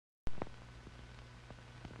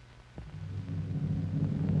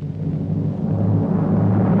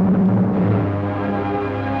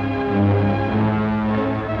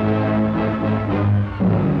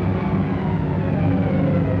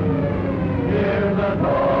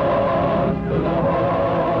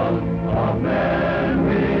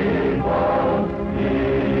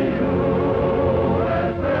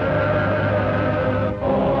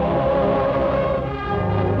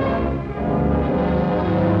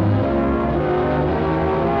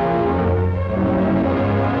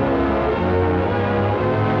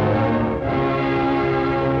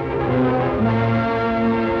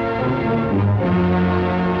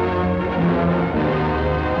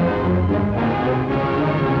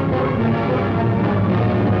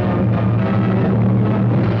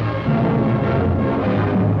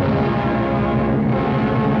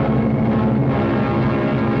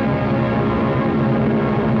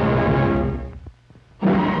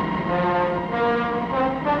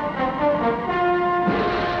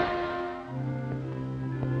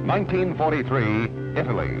1943,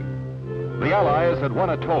 Italy. The Allies had won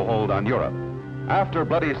a toehold on Europe. After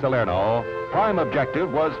bloody Salerno, prime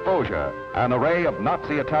objective was Foggia, an array of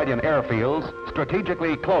Nazi-Italian airfields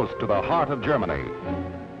strategically close to the heart of Germany.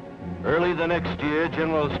 Early the next year,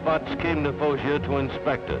 General Spaatz came to Foggia to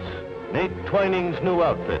inspect us. Nate Twining's new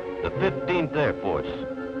outfit, the 15th Air Force.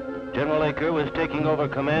 General Aker was taking over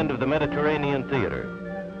command of the Mediterranean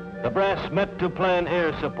theater. The brass met to plan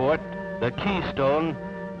air support, the keystone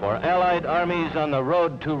for Allied armies on the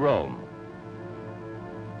road to Rome.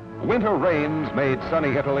 Winter rains made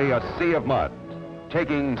sunny Italy a sea of mud.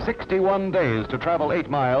 Taking 61 days to travel 8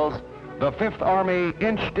 miles, the Fifth Army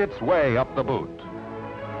inched its way up the boot.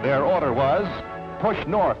 Their order was, push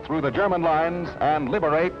north through the German lines and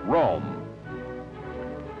liberate Rome.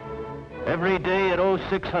 Every day at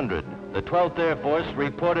 0600, the 12th Air Force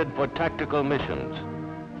reported for tactical missions.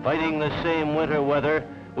 Fighting the same winter weather,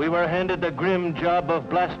 we were handed the grim job of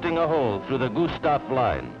blasting a hole through the GUSTAVE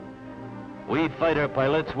line. We fighter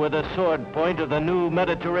pilots were the sword point of the new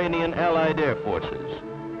Mediterranean Allied Air Forces.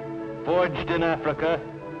 Forged in Africa,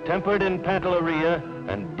 tempered in Pantelleria,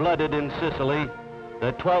 and blooded in Sicily,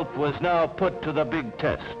 the 12th was now put to the big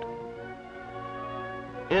test.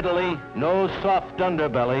 Italy, no soft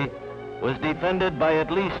underbelly, was defended by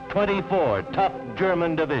at least 24 tough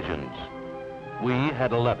German divisions. We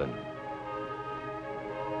had 11.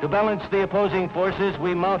 To balance the opposing forces,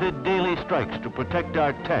 we mounted daily strikes to protect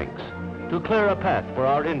our tanks, to clear a path for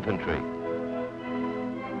our infantry.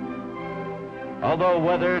 Although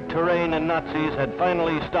weather, terrain, and Nazis had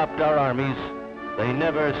finally stopped our armies, they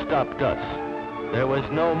never stopped us. There was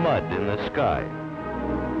no mud in the sky.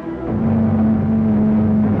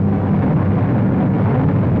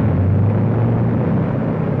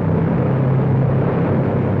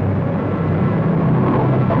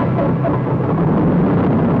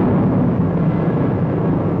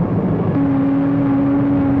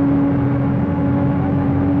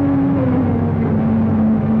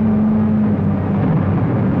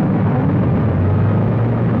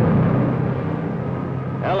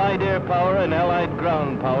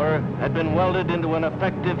 Had been welded into an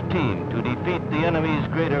effective team to defeat the enemy's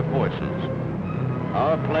greater forces.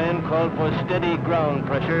 Our plan called for steady ground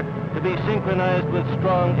pressure to be synchronized with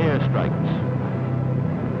strong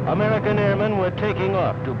airstrikes. American airmen were taking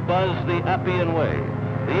off to buzz the Appian Way,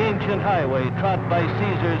 the ancient highway trod by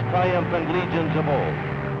Caesar's triumphant legions of old.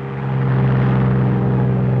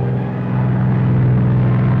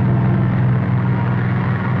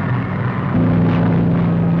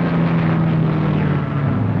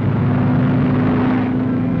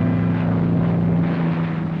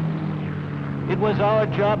 It was our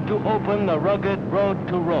job to open the rugged road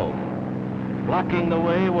to Rome. Blocking the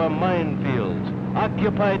way were minefields,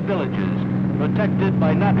 occupied villages, protected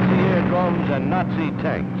by Nazi airdromes and Nazi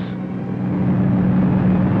tanks.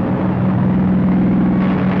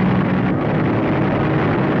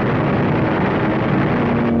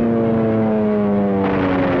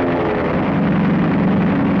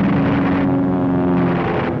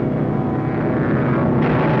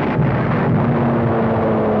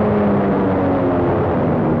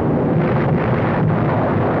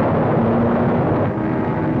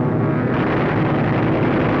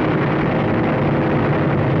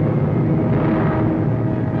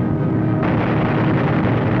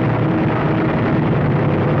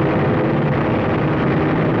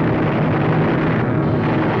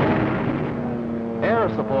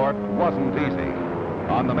 Wasn't easy.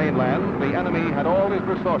 On the mainland, the enemy had all his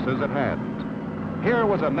resources at hand. Here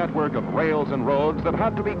was a network of rails and roads that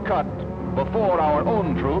had to be cut before our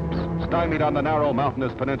own troops, stymied on the narrow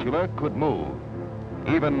mountainous peninsula, could move.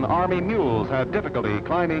 Even army mules had difficulty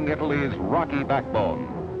climbing Italy's rocky backbone.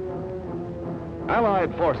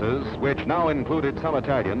 Allied forces, which now included some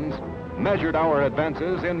Italians, measured our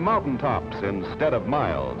advances in mountaintops instead of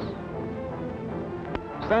miles.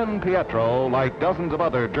 San Pietro, like dozens of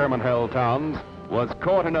other German-held towns, was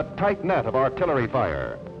caught in a tight net of artillery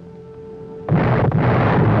fire.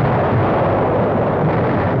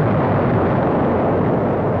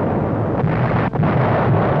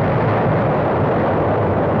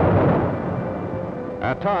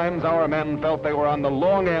 At times, our men felt they were on the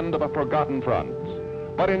long end of a forgotten front.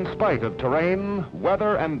 But in spite of terrain,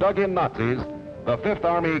 weather, and dug-in Nazis, the Fifth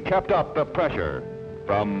Army kept up the pressure.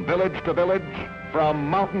 From village to village, from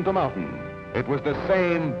mountain to mountain, it was the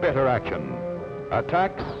same bitter action.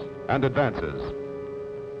 Attacks and advances.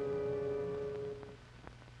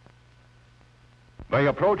 They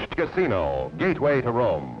approached Cassino, gateway to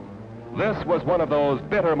Rome. This was one of those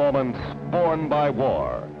bitter moments born by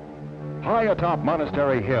war. High atop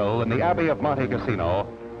Monastery Hill in the Abbey of Monte Cassino,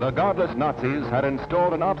 the godless Nazis had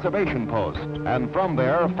installed an observation post and from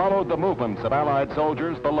there followed the movements of Allied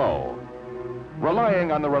soldiers below.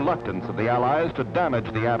 Relying on the reluctance of the Allies to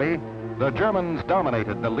damage the Abbey, the Germans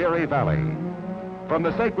dominated the Leary Valley. From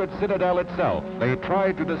the sacred citadel itself, they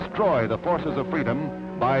tried to destroy the forces of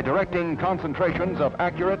freedom by directing concentrations of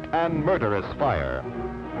accurate and murderous fire.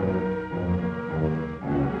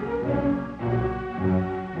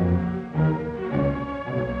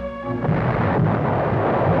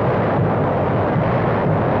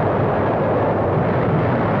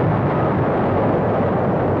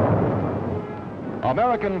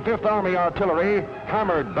 American Fifth Army artillery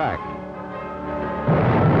hammered back.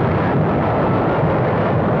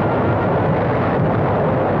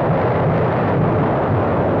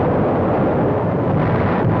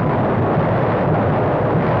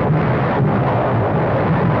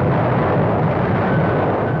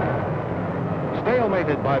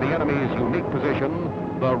 Stalemated by the enemy's unique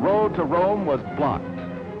position, the road to Rome was blocked.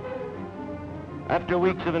 After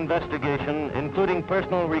weeks of investigation, including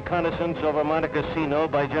personal reconnaissance over Monte Cassino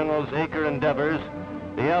by Generals Acre and Devers,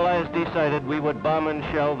 the Allies decided we would bomb and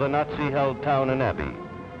shell the Nazi-held town and abbey.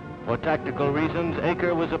 For tactical reasons,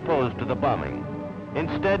 Acre was opposed to the bombing.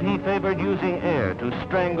 Instead, he favored using air to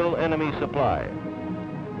strangle enemy supply.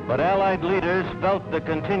 But Allied leaders felt the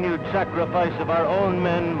continued sacrifice of our own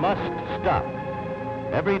men must stop.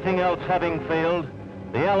 Everything else having failed,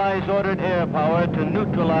 the Allies ordered air power to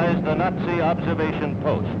neutralize the Nazi observation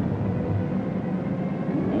post.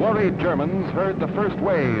 Worried Germans heard the first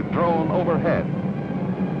wave drone overhead.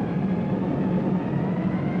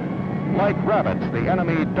 Like rabbits, the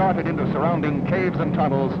enemy darted into surrounding caves and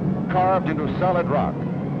tunnels carved into solid rock.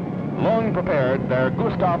 Long prepared, their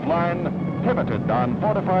Gustave line pivoted on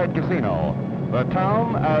fortified Cassino, the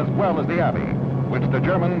town as well as the abbey, which the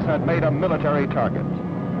Germans had made a military target.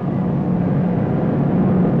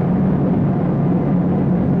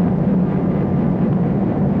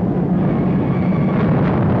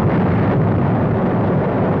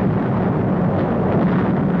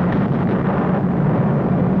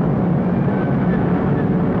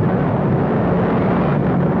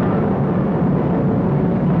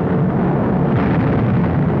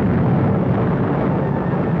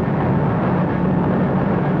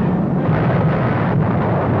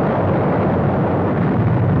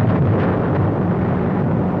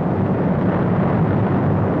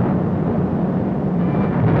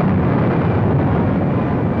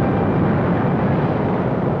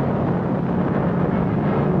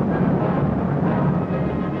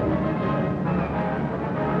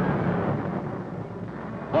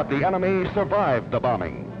 But the enemy survived the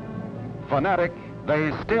bombing. Fanatic,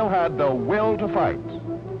 they still had the will to fight.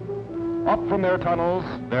 Up from their tunnels,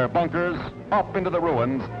 their bunkers, up into the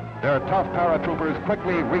ruins, their tough paratroopers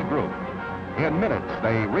quickly regrouped. In minutes,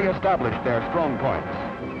 they re-established their strong points.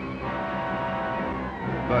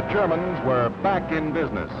 The Germans were back in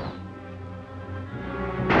business.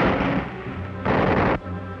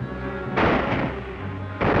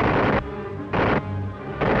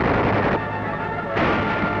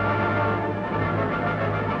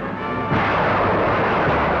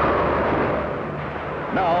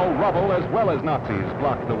 Rubble as well as Nazis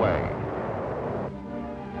blocked the way.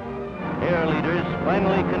 Air leaders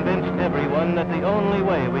finally convinced everyone that the only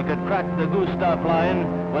way we could crack the Gustave line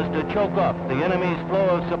was to choke off the enemy's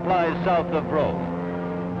flow of supplies south of Rome.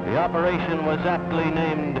 The operation was aptly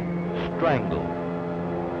named STRANGLE.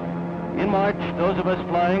 In March, those of us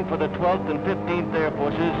flying for the 12th and 15th Air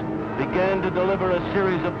Forces began to deliver a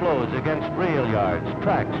series of blows against rail yards,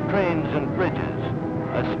 tracks, trains, and bridges,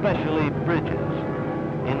 especially bridges.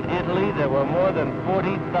 In Italy, there were more than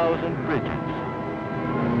 40,000 bridges.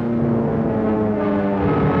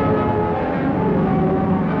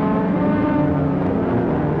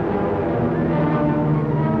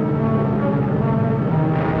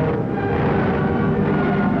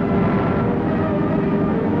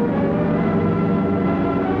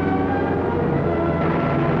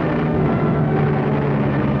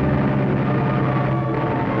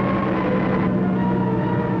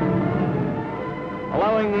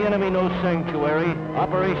 Allowing the enemy no sanctuary,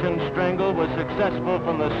 Operation Strangle was successful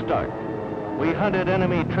from the start. We hunted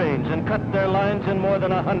enemy trains and cut their lines in more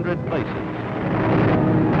than 100 places.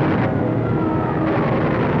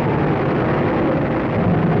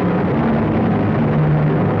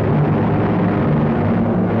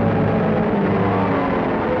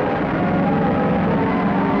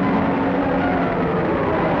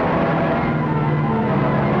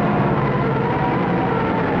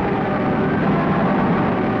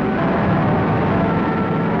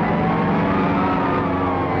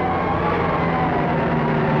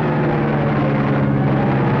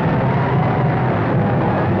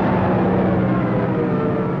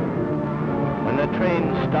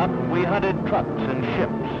 loaded trucks and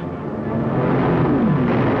ships.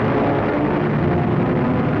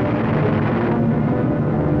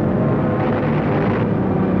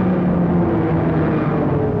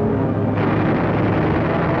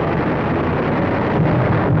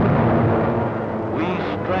 We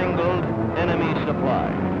strangled enemy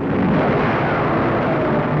supply.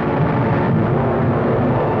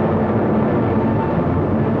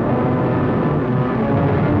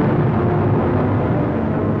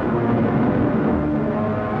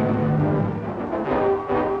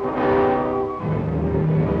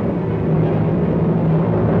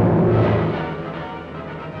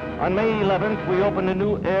 On May 11th, we opened a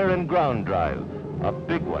new air and ground drive, a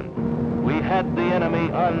big one. We had the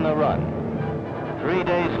enemy on the run. 3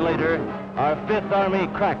 days later, our 5th Army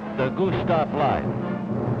cracked the GUSTAVE line.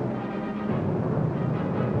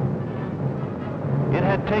 It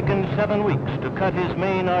had taken 7 weeks to cut his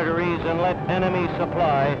main arteries and let enemy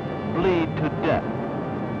supply bleed to death.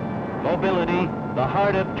 Mobility, the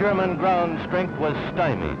heart of German ground strength, was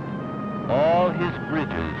stymied. All his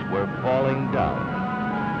bridges were falling down.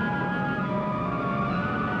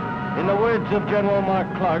 In the words of General Mark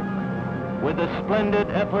Clark, with the splendid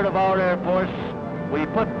effort of our Air Force, we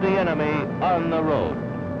put the enemy on the road.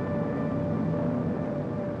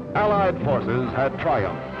 Allied forces had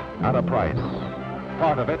triumphed at a price.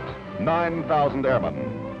 Part of it, 9,000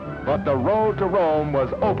 airmen. But the road to Rome was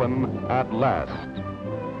open at last.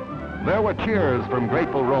 There were cheers from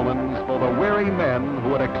grateful Romans for the weary men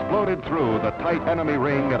who had exploded through the tight enemy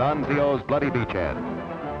ring at Anzio's bloody beachhead.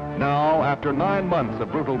 Now, after 9 months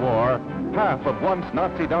of brutal war, half of once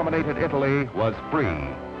Nazi-dominated Italy was free,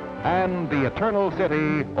 and the Eternal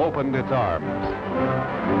City opened its arms.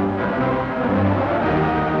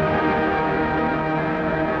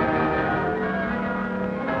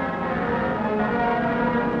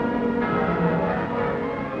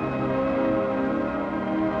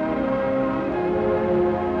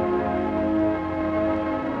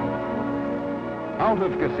 Out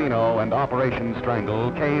of Casino and Operation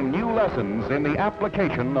Strangle came new lessons in the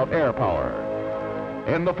application of air power.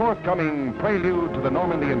 In the forthcoming prelude to the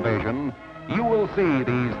Normandy invasion, you will see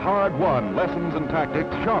these hard-won lessons and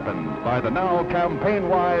tactics sharpened by the now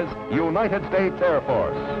campaign-wise United States Air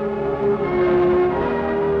Force.